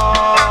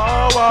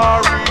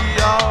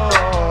warrior.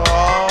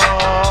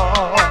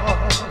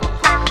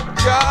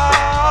 Jah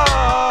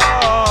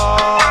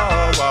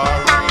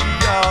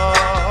warrior.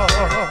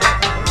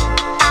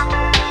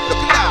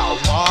 Look now,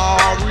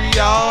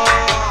 warriors.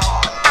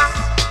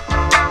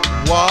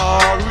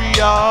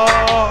 Warriors.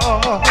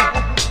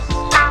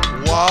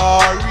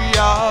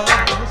 Warriors,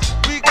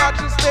 we got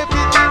to step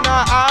into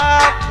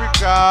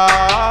Africa.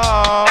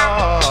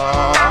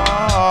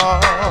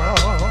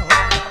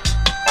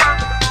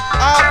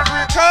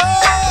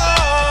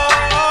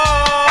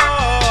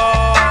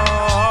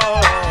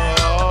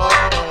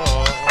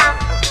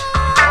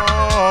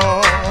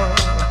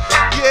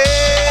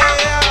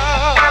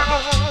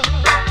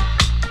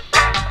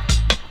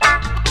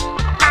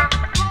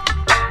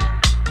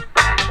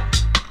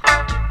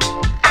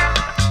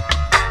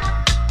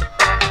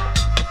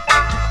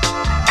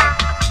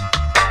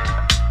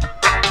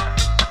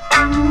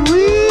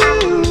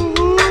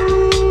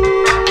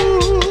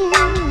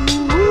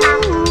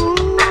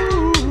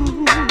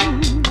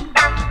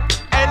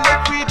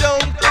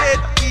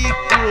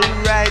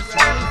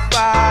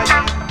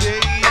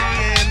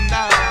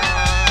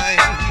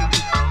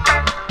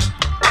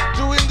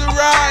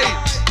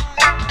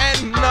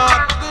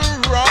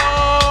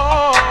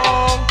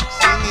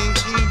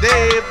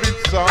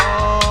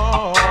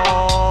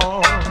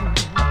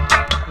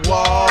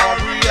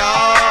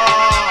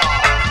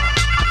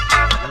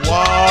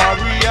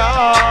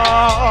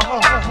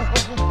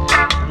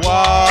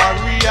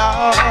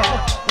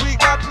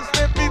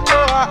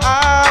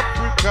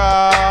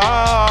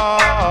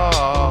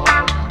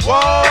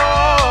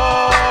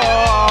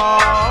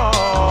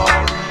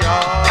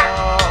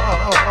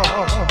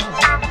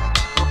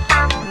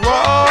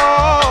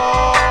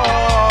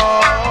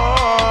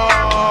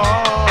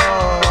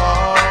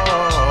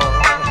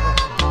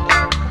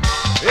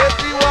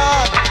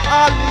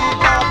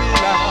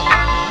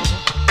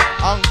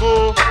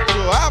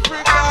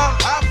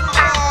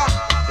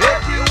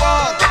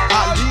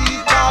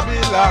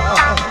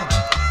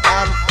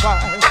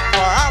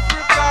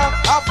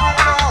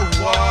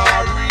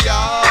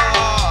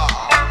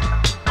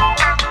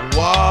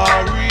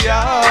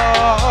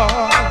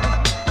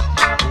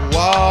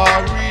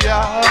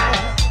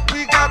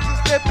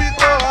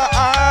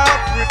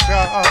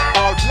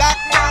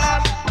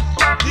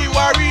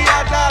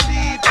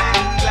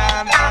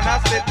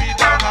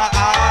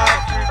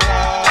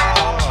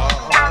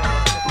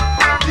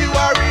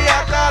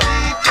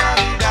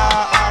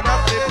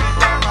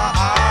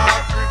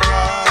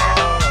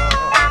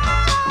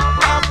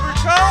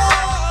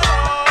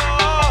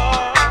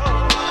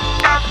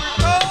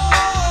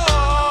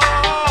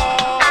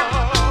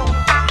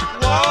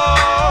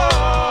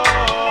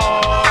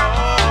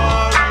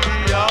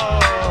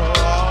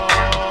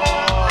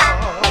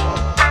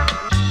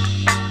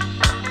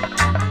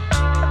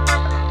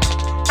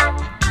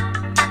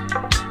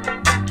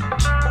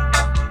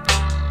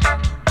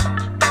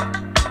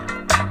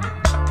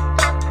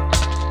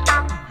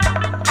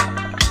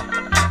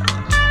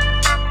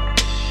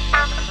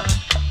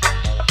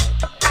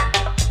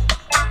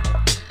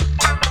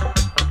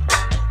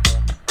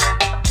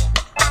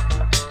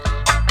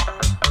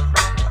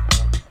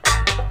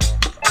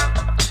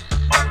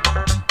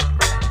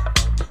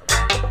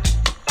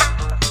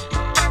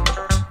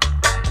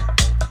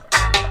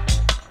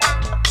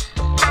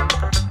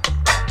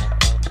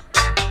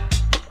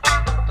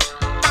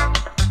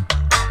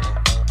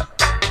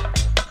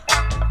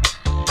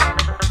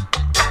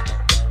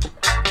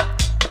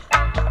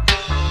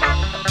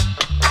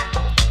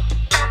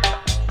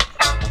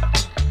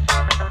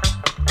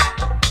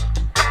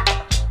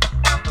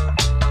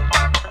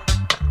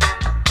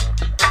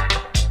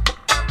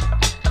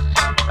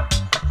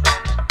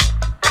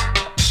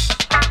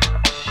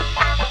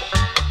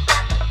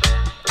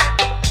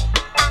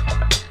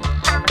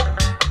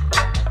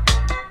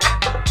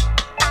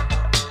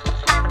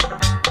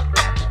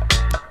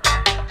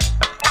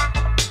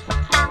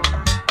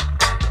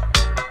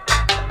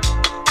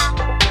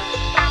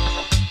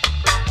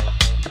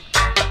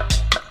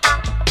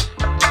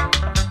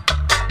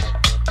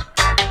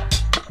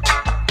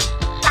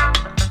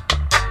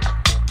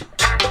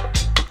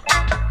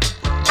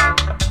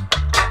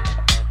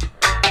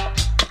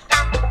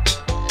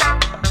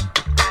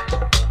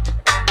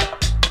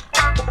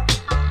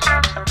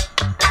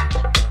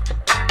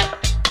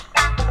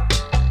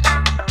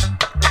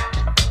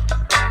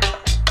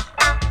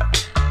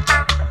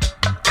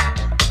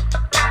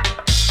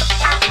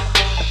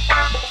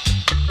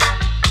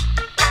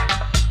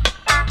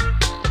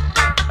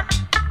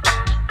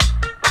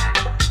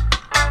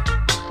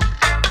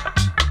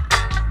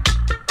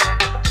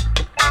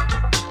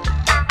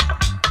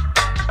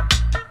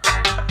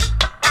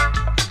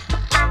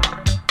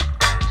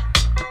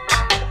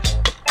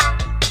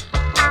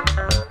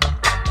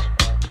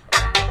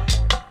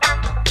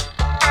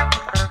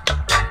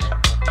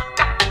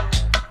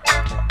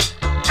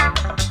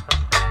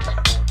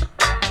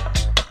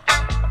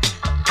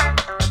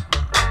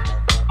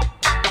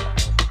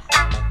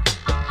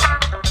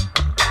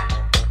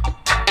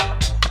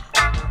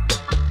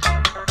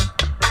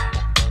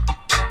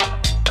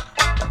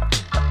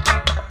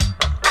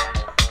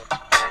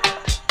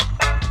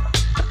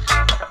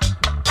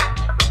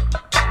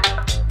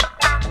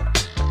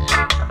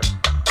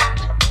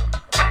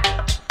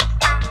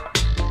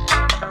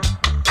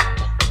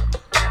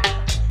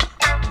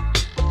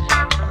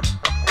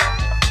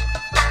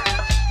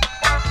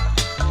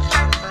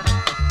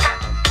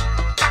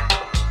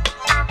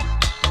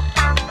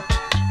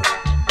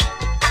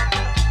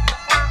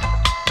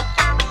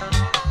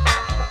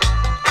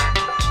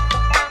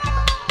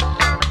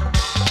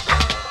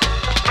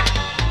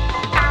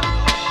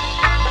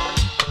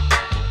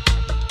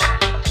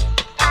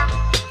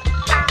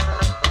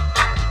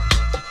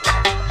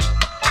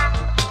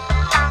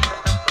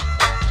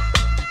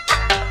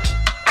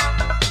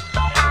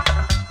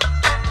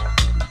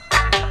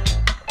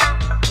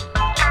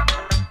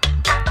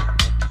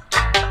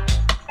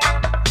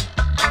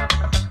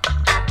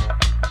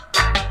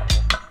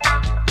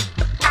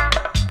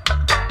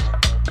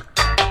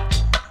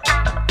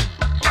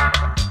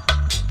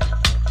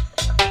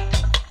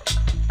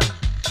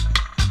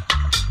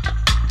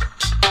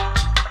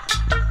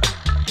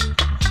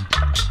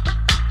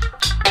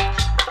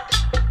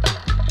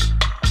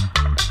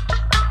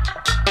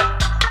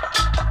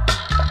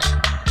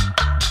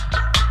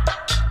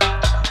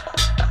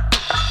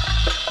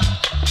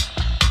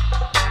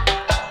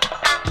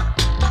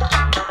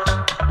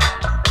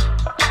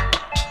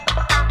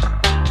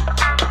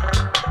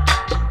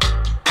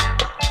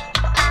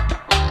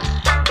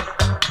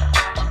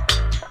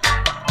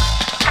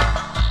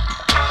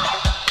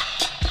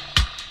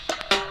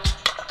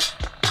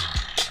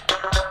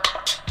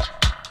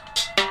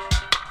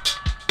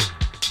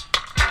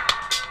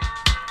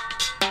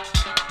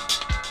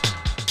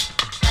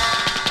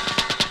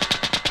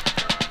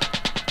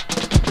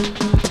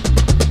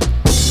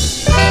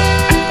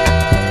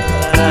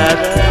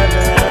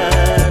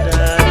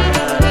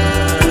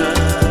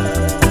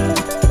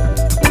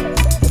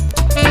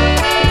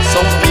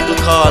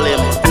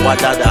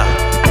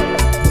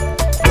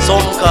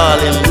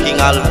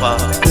 Alpha,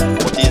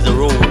 but he's the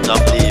root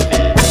of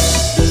David.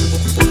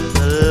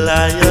 The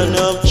Lion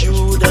of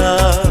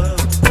Judah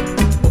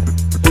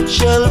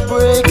shall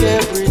break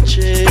every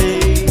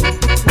chain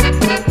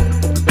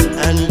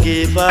and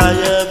give I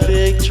a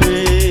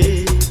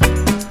victory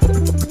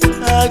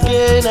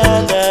again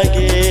and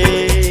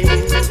again.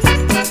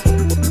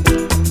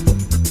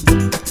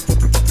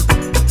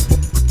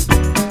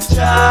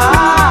 Jah